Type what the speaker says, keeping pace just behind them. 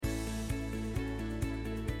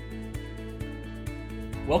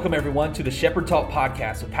Welcome, everyone, to the Shepherd Talk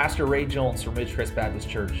podcast with Pastor Ray Jones from Ridgecrest Baptist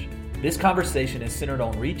Church. This conversation is centered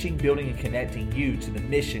on reaching, building, and connecting you to the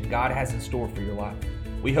mission God has in store for your life.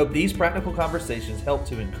 We hope these practical conversations help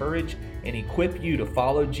to encourage and equip you to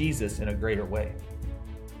follow Jesus in a greater way.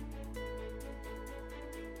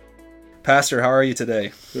 Pastor, how are you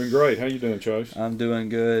today? Doing great. How you doing, Chase? I'm doing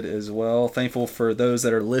good as well. Thankful for those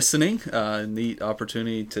that are listening. Neat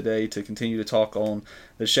opportunity today to continue to talk on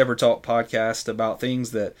the Shepherd Talk podcast about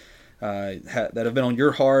things that that have been on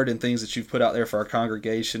your heart and things that you've put out there for our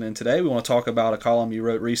congregation. And today we want to talk about a column you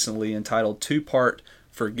wrote recently entitled Two-Part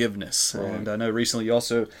Forgiveness. Right. And I know recently you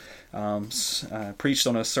also preached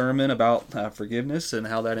on a sermon about forgiveness and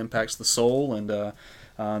how that impacts the soul, and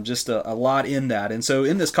just a lot in that. And so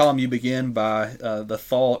in this column you begin by the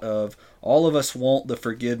thought of all of us want the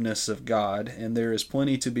forgiveness of God, and there is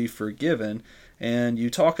plenty to be forgiven. And you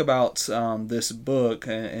talk about this book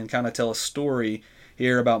and kind of tell a story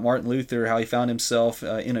here about Martin Luther, how he found himself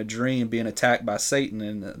in a dream being attacked by Satan,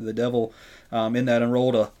 and the devil in that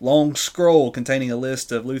unrolled a long scroll containing a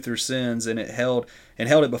list of Luther's sins, and held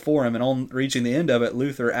it before him. And on reaching the end of it,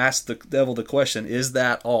 Luther asked the devil the question, "Is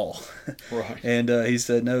that all?" Right. And he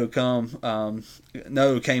said, "No,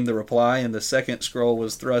 no," came the reply, and the second scroll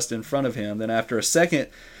was thrust in front of him. Then after a second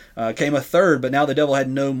came a third, but now the devil had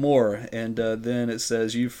no more. And then it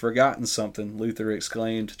says, "You've forgotten something," Luther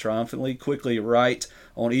exclaimed triumphantly. "Quickly write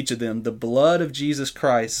on each of them, the blood of Jesus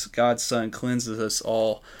Christ, God's Son, cleanses us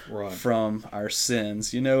all from our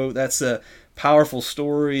sins." You know, that's a powerful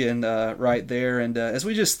story, and right there. And as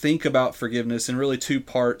we just think about forgiveness, and really two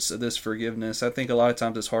parts of this forgiveness, I think a lot of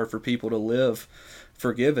times it's hard for people to live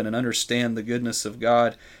forgiven and understand the goodness of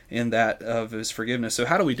God in that of His forgiveness. So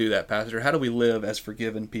how do we do that, Pastor? How do we live as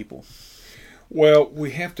forgiven people? Well, we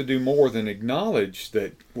have to do more than acknowledge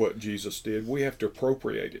that what Jesus did. We have to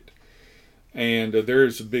appropriate it. And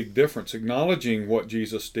there's a big difference. Acknowledging what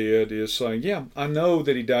Jesus did is saying, yeah, I know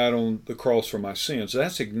that He died on the cross for my sins.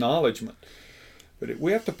 That's acknowledgement. But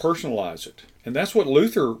we have to personalize it. And that's what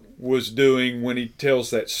Luther was doing when he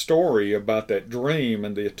tells that story about that dream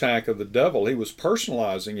and the attack of the devil. He was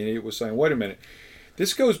personalizing, and he was saying, wait a minute,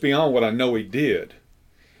 this goes beyond what I know he did.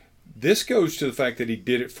 This goes to the fact that he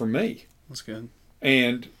did it for me. That's good.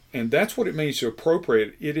 And that's what it means to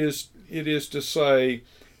appropriate. It is to say,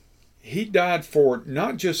 He died for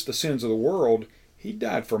not just the sins of the world, He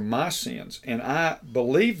died for my sins. And I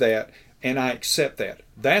believe that, and I accept that.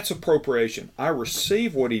 That's appropriation. I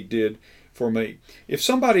receive what He did for me. If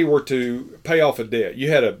somebody were to pay off a debt, you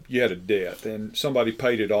had a debt, and somebody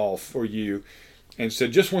paid it off for you, and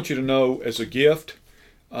said, "Just want you to know, as a gift,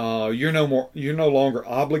 you're no longer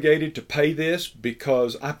obligated to pay this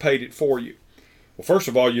because I paid it for you." Well, first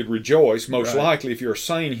of all, you'd rejoice, most likely, if you're a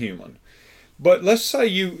sane human. But let's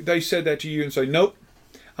say they said that to you and say, "Nope,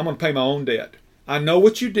 I'm going to pay my own debt. I know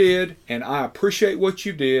what you did, and I appreciate what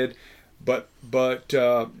you did, but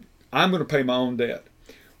I'm going to pay my own debt."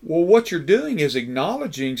 Well, what you're doing is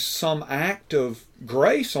acknowledging some act of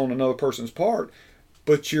grace on another person's part,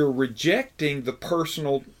 but you're rejecting the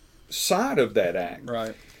personal side of that act.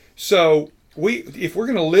 Right. So if we're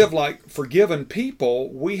going to live like forgiven people,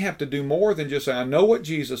 we have to do more than just say, "I know what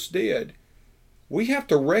Jesus did." We have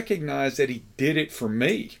to recognize that He did it for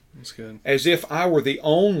me. That's good. As if I were the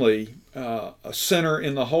only a sinner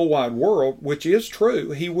in the whole wide world, which is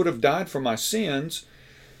true. He would have died for my sins.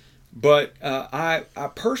 But I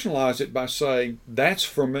personalize it by saying, that's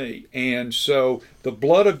for me. And so the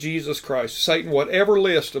blood of Jesus Christ, Satan, whatever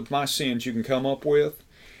list of my sins you can come up with,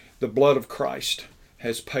 the blood of Christ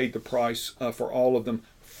has paid the price for all of them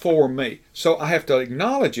for me. So I have to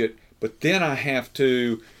acknowledge it, but then I have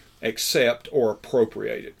to accept or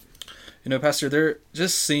appropriate it. You know, Pastor, there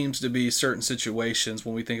just seems to be certain situations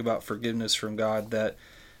when we think about forgiveness from God that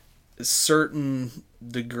certain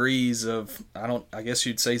degrees of, I guess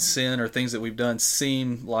you'd say, sin or things that we've done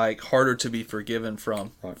seem like harder to be forgiven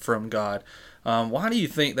from God. Why do you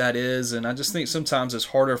think that is? And I just think sometimes it's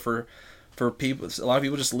harder for people. A lot of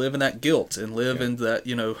people just live in that guilt and live in that,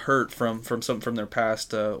 hurt from something from their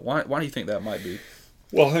past. Why do you think that might be?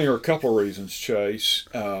 Well, I think there are a couple of reasons, Chase.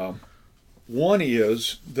 One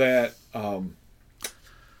is that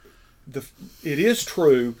it is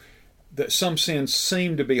true that some sins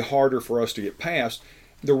seem to be harder for us to get past.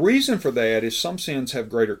 The reason for that is some sins have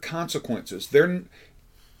greater consequences. There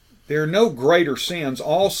are no greater sins.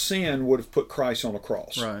 All sin would have put Christ on a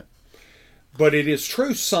cross. Right. But it is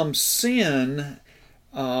true some sin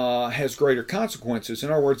has greater consequences.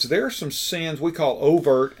 In other words, there are some sins we call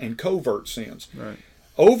overt and covert sins. Right.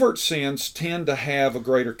 Overt sins tend to have a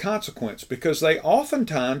greater consequence because they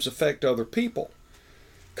oftentimes affect other people.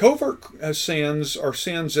 Covert sins are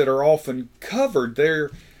sins that are often covered.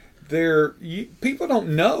 People don't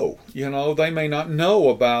know. They may not know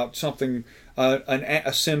about something,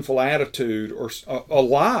 a sinful attitude or a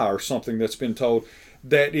lie or something that's been told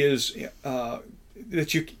that is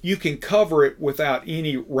that you can cover it without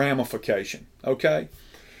any ramification. Okay,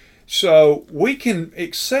 so we can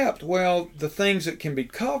accept, well, the things that can be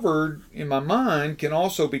covered in my mind can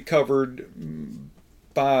also be covered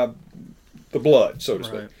by the blood, so to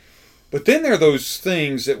speak. But then there are those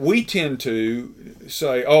things that we tend to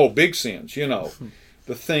say, oh, big sins,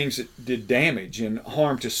 the things that did damage and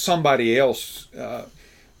harm to somebody else.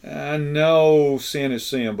 I know sin is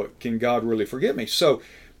sin, but can God really forgive me? So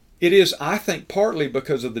it is, I think, partly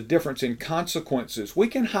because of the difference in consequences. We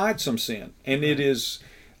can hide some sin, and it is,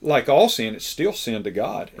 like all sin, it's still sin to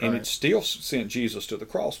God, and it still sent Jesus to the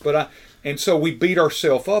cross. And so we beat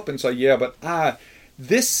ourselves up and say, yeah, but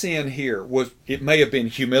this sin here it may have been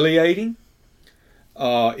humiliating.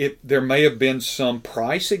 There may have been some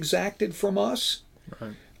price exacted from us.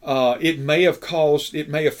 Right. It may have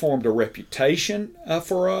formed a reputation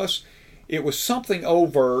for us. It was something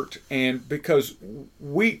overt, and because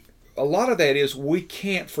a lot of that is we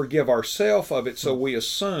can't forgive ourselves of it, so we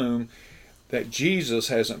assume that Jesus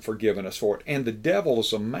hasn't forgiven us for it. And the devil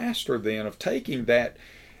is a master then of taking that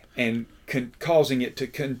and causing it to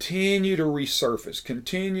continue to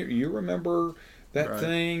resurface. You remember that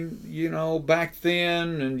thing, back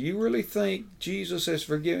then, and you really think Jesus has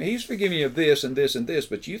forgiven. He's forgiven you of this and this and this,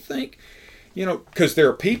 but you think, because there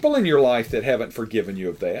are people in your life that haven't forgiven you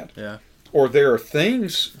of that. Yeah. Or there are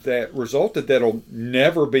things that resulted that'll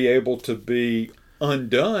never be able to be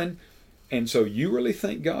undone, and so you really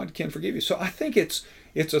think God can forgive you. So I think it's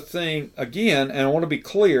a thing, again, and I want to be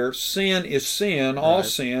clear, sin is sin, all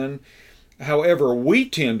sin. However we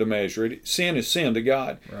tend to measure it, sin is sin to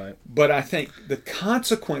God. Right. But I think the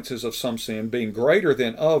consequences of some sin being greater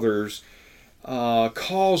than others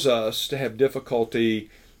cause us to have difficulty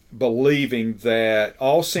believing that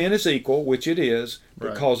all sin is equal, which it is,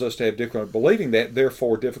 but cause us to have difficulty believing that,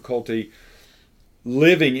 therefore difficulty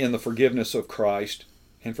living in the forgiveness of Christ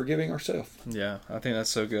and forgiving ourselves. Yeah, I think that's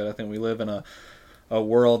so good. I think we live in a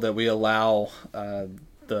world that we allow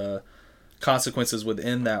the consequences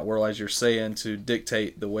within that world, as you're saying, to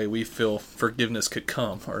dictate the way we feel forgiveness could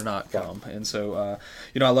come or not come. And so,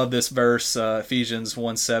 I love this verse, Ephesians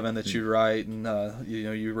 1:7 that you write, and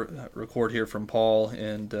you record here from Paul,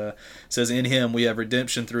 and it says, "In Him we have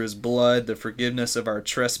redemption through His blood, the forgiveness of our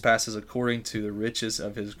trespasses according to the riches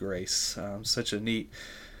of His grace." Such a neat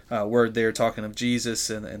word there, talking of Jesus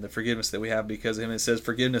and the forgiveness that we have because of Him. It says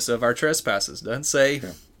forgiveness of our trespasses. It doesn't say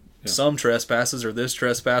some trespasses or this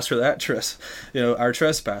trespass or that our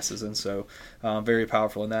trespasses. And so very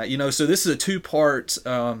powerful in that. So this is a two-part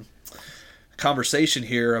conversation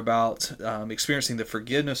here about experiencing the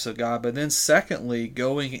forgiveness of God, but then secondly,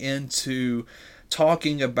 going into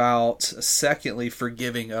talking about, secondly,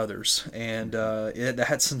 forgiving others. And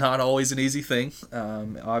that's not always an easy thing.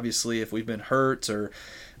 Obviously, if we've been hurt or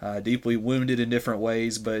deeply wounded in different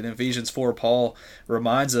ways, but in Ephesians 4, Paul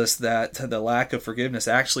reminds us that the lack of forgiveness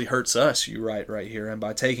actually hurts us, you write right here, and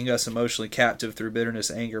by taking us emotionally captive through bitterness,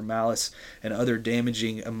 anger, malice, and other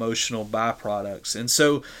damaging emotional byproducts. And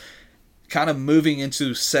so, kind of moving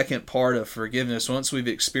into second part of forgiveness, once we've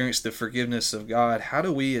experienced the forgiveness of God, how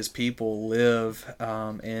do we as people live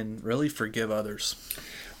and really forgive others?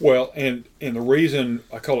 Well, and the reason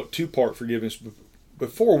I call it two-part forgiveness,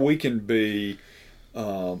 before we can be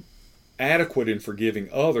adequate in forgiving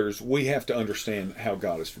others, we have to understand how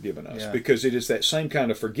God has forgiven us, because it is that same kind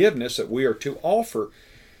of forgiveness that we are to offer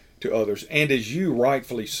to others. And as you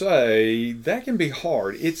rightfully say, that can be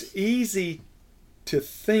hard. It's easy to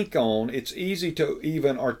think on, it's easy to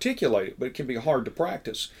even articulate it, but it can be hard to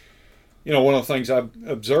practice. One of the things I've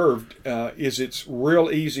observed is it's real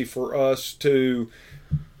easy for us to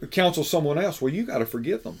counsel someone else, well, you got to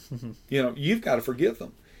forgive them. Mm-hmm. You've got to forgive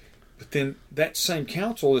them. But then that same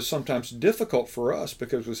counsel is sometimes difficult for us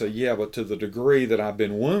because we say, yeah, but to the degree that I've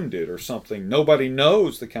been wounded or something, nobody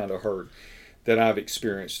knows the kind of hurt that I've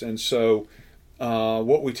experienced. And so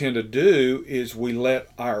what we tend to do is we let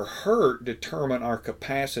our hurt determine our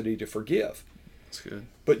capacity to forgive. That's good.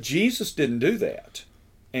 But Jesus didn't do that.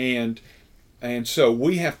 And so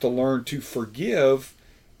we have to learn to forgive,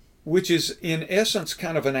 which is in essence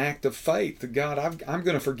kind of an act of faith. God, I'm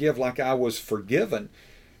going to forgive like I was forgiven.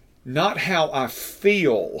 Not how I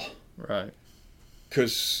feel. Right.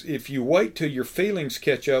 Because if you wait till your feelings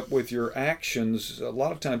catch up with your actions, a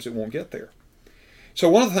lot of times it won't get there. So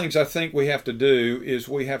one of the things I think we have to do is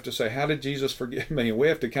we have to say, how did Jesus forgive me? And we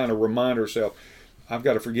have to kind of remind ourselves, I've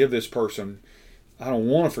got to forgive this person. I don't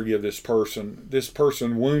want to forgive this person. This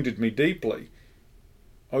person wounded me deeply.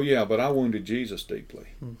 Oh yeah, but I wounded Jesus deeply.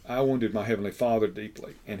 I wounded my Heavenly Father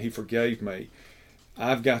deeply, and He forgave me.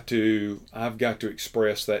 I've got to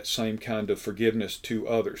express that same kind of forgiveness to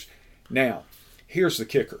others. Now, here's the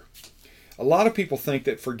kicker. A lot of people think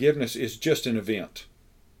that forgiveness is just an event.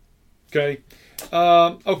 Okay,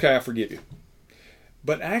 I forgive you.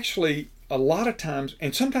 But actually, a lot of times,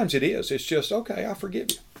 and sometimes it is, it's just, okay, I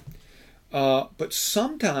forgive you. But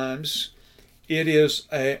sometimes it is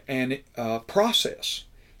a process.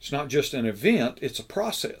 It's not just an event, it's a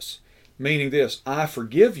process. Meaning this, I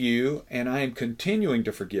forgive you and I am continuing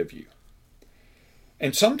to forgive you.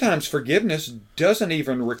 And sometimes forgiveness doesn't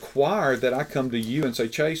even require that I come to you and say,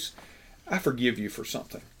 Chase, I forgive you for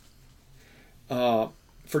something.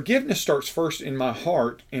 Forgiveness starts first in my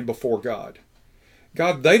heart and before God.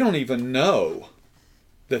 God, they don't even know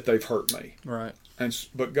that they've hurt me. Right.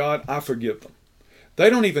 But God, I forgive them. They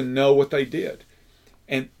don't even know what they did.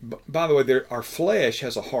 And by the way, our flesh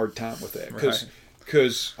has a hard time with that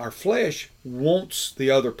because our flesh wants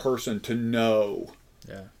the other person to know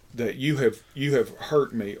that you have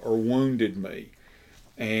hurt me or wounded me,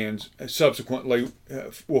 and subsequently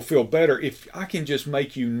will feel better if I can just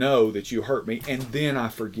make you know that you hurt me and then I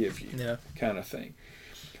forgive you, kind of thing.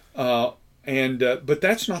 But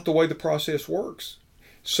that's not the way the process works.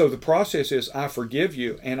 So the process is I forgive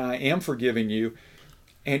you and I am forgiving you.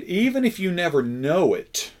 And even if you never know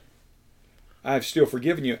it, I've still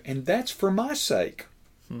forgiven you. And that's for my sake.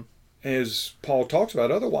 As Paul talks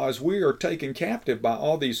about. Otherwise, we are taken captive by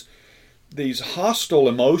all these hostile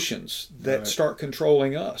emotions that start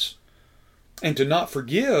controlling us. And to not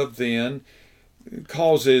forgive then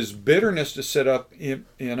causes bitterness to set up in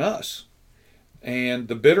us. And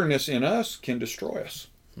the bitterness in us can destroy us.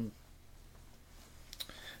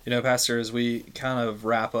 You know, Pastor, as we kind of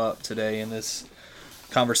wrap up today in this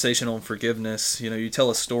conversation on forgiveness, you tell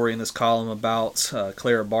a story in this column about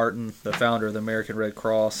Clara Barton, the founder of the American Red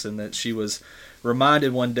Cross, and that she was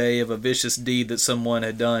reminded one day of a vicious deed that someone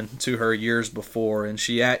had done to her years before, and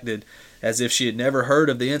she acted as if she had never heard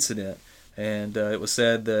of the incident. And it was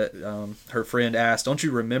said that her friend asked, "Don't you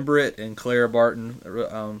remember it?" And Clara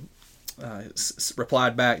Barton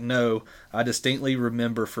replied back, "No, I distinctly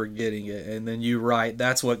remember forgetting it." And then you write,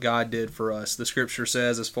 that's what God did for us. The scripture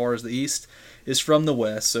says, as far as the east is from the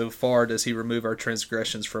west, so far does He remove our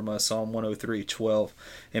transgressions from us, Psalm 103:12.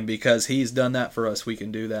 And because He's done that for us, we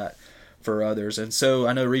can do that for others. And so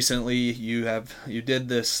I know recently you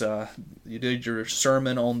did your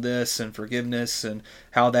sermon on this and forgiveness and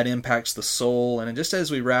how that impacts the soul. And just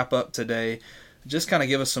as we wrap up today, just kind of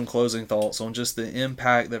give us some closing thoughts on just the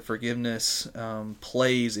impact that forgiveness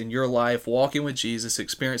plays in your life, walking with Jesus,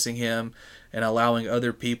 experiencing Him, and allowing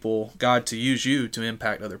other people, God, to use you to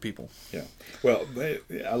impact other people. Yeah. Well,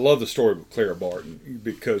 I love the story of Clara Barton,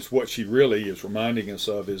 because what she really is reminding us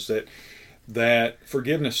of is that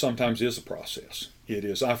forgiveness sometimes is a process. It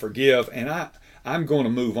is, I forgive, and I'm going to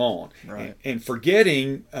move on. Right. And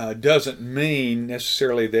forgetting doesn't mean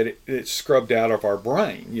necessarily that it's scrubbed out of our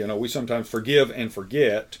brain. We sometimes forgive and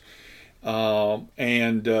forget. To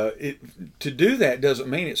do that doesn't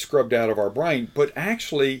mean it's scrubbed out of our brain. But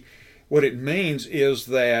actually, what it means is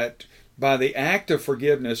that by the act of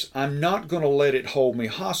forgiveness, I'm not going to let it hold me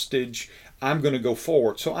hostage. I'm going to go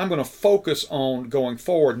forward. So I'm going to focus on going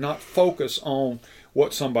forward, not focus on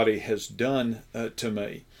what somebody has done to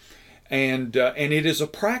me. And it is a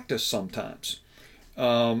practice sometimes.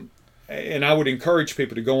 And I would encourage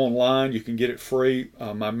people to go online. You can get it free.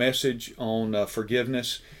 My message on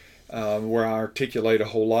forgiveness, where I articulate a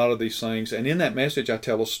whole lot of these things. And in that message, I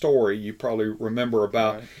tell a story. You probably remember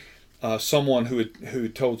about someone who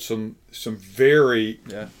told some very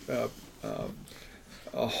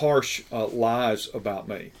harsh lies about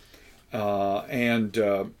me.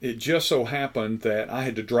 It just so happened that I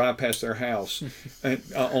had to drive past their house and,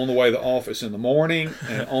 on the way to the office in the morning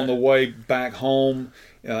and on the way back home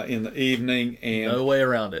in the evening. And no way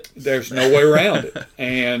around it. There's no way around it.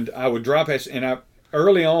 And I would drive past, and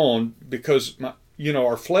early on, because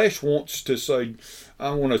our flesh wants to say,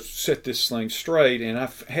 I want to set this thing straight, and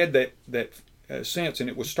I've had that sense, and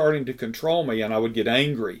it was starting to control me, and I would get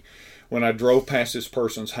angry. When I drove past this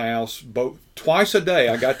person's house, twice a day,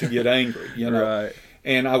 I got to get angry, Right.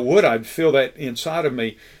 And I'd feel that inside of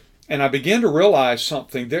me. And I began to realize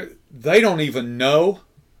something. They don't even know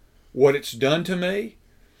what it's done to me,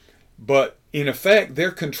 but in effect,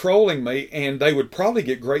 they're controlling me, and they would probably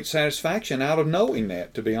get great satisfaction out of knowing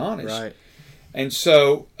that, to be honest. Right. And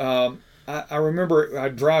so I remember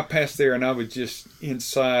I'd drive past there, and I would just,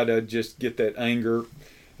 inside, I'd just get that anger.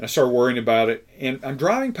 I started worrying about it. And I'm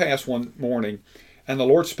driving past one morning, And the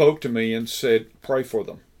Lord spoke to me and said, pray for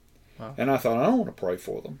them. Wow. And I thought, I don't want to pray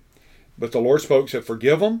for them. But the Lord spoke and said,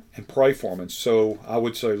 forgive them and pray for them. And so I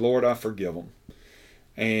would say, Lord, I forgive them.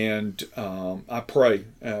 And I pray,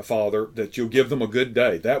 Father, that you'll give them a good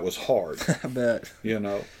day. That was hard. I bet. You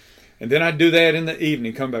know. And then I'd do that in the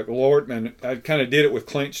evening, come back, Lord, and I kind of did it with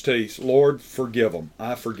clenched teeth. Lord, forgive them.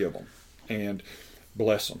 I forgive them. And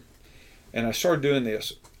bless them. And I started doing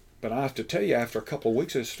this. But I have to tell you, after a couple of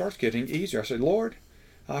weeks, it starts getting easier. I said, Lord,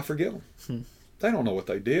 I forgive them. They don't know what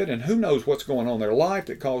they did, and who knows what's going on in their life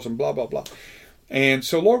that caused them blah, blah, blah. And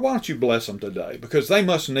so, Lord, why don't you bless them today? Because they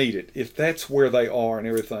must need it if that's where they are and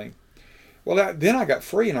everything. Well, then I got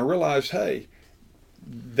free, and I realized, hey,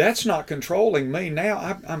 that's not controlling me.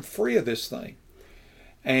 Now I'm free of this thing.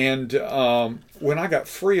 And when I got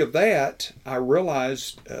free of that, I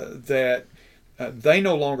realized that they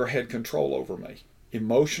no longer had control over me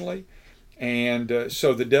emotionally. And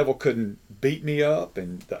so the devil couldn't beat me up,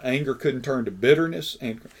 and the anger couldn't turn to bitterness.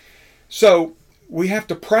 And so we have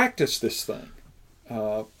to practice this thing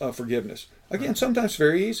of forgiveness. Again, sometimes it's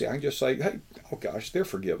very easy. I can just say, hey, oh gosh, they're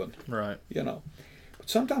forgiven. Right. You know. But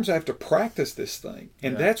sometimes I have to practice this thing.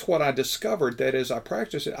 And that's what I discovered, that as I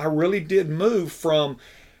practiced it, I really did move from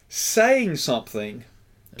saying something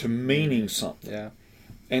to meaning something. Yeah.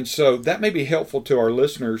 And so that may be helpful to our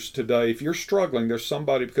listeners today. If you're struggling, there's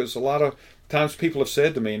somebody, because a lot of times people have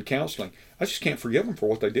said to me in counseling, I just can't forgive them for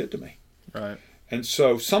what they did to me. Right. And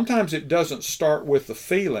so sometimes it doesn't start with the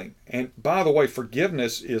feeling. And by the way,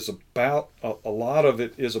 forgiveness is about, a lot of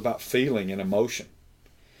it is about feeling and emotion.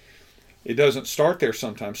 It doesn't start there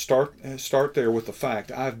sometimes. Start there with the fact,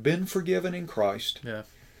 I've been forgiven in Christ. Yeah.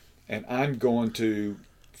 And I'm going to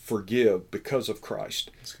forgive because of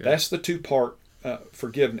Christ. That's the two-part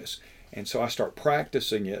forgiveness. And so I start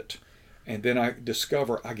practicing it, and then I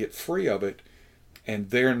discover I get free of it, and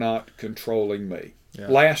they're not controlling me. Yeah.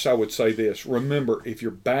 Last, I would say this. Remember, if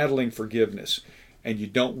you're battling forgiveness and you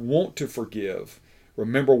don't want to forgive,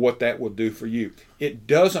 remember what that will do for you. It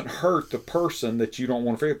doesn't hurt the person that you don't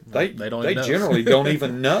want to forgive. They generally don't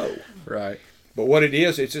even know. Right. But what it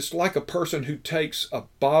is, it's just like a person who takes a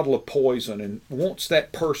bottle of poison and wants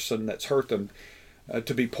that person that's hurt them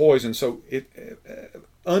to be poisoned. So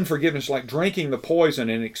unforgiveness is like drinking the poison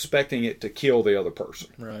and expecting it to kill the other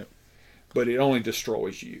person. Right. But it only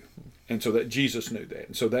destroys you. And so that Jesus knew that.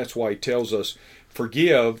 And so that's why he tells us,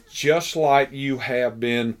 forgive just like you have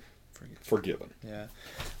been forgiven. Yeah.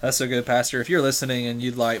 That's so good, Pastor. If you're listening and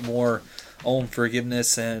you'd like more on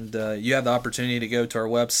forgiveness, and you have the opportunity to go to our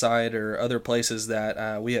website or other places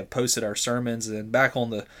that we have posted our sermons. And back on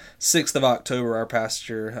the 6th of October, our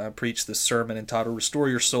pastor preached this sermon entitled Restore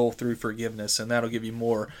Your Soul Through Forgiveness, and that'll give you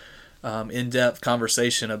more in-depth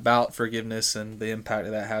conversation about forgiveness and the impact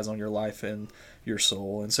that has on your life and your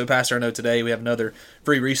soul. And so, Pastor, I know today we have another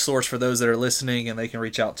free resource for those that are listening, and they can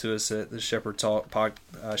reach out to us at the Shepherd Talk at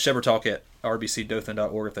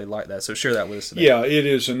rbcdothan.org if they'd like that. So share that with us today. Yeah, it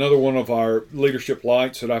is another one of our leadership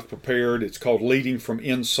lights that I've prepared. It's called Leading from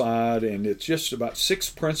Inside, and it's just about 6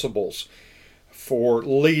 principles for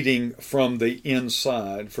leading from the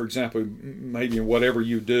inside. For example, maybe in whatever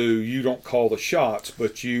you do, you don't call the shots,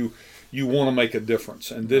 but you want to make a difference.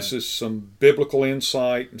 And this is some biblical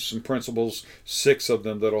insight and some principles, 6 of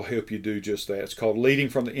them that'll help you do just that. It's called Leading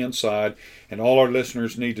from the Inside, and all our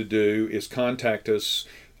listeners need to do is contact us.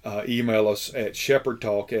 Email us at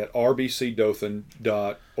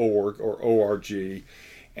shepherdtalk@rbcdothan.org or org,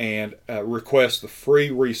 and request the free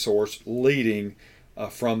resource Leading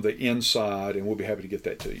from the Inside, and we'll be happy to get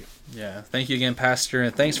that to you. Yeah, thank you again, Pastor,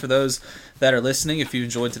 and thanks for those that are listening. If you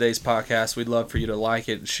enjoyed today's podcast, we'd love for you to like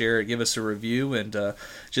it and share it, give us a review, and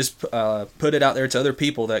just put it out there to other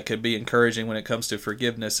people that could be encouraging when it comes to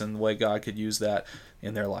forgiveness and the way God could use that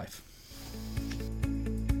in their life.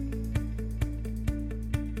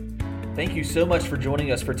 Thank you so much for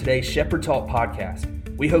joining us for today's Shepherd Talk podcast.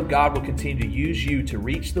 We hope God will continue to use you to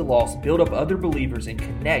reach the lost, build up other believers, and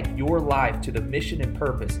connect your life to the mission and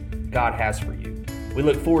purpose God has for you. We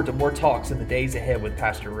look forward to more talks in the days ahead with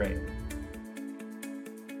Pastor Ray.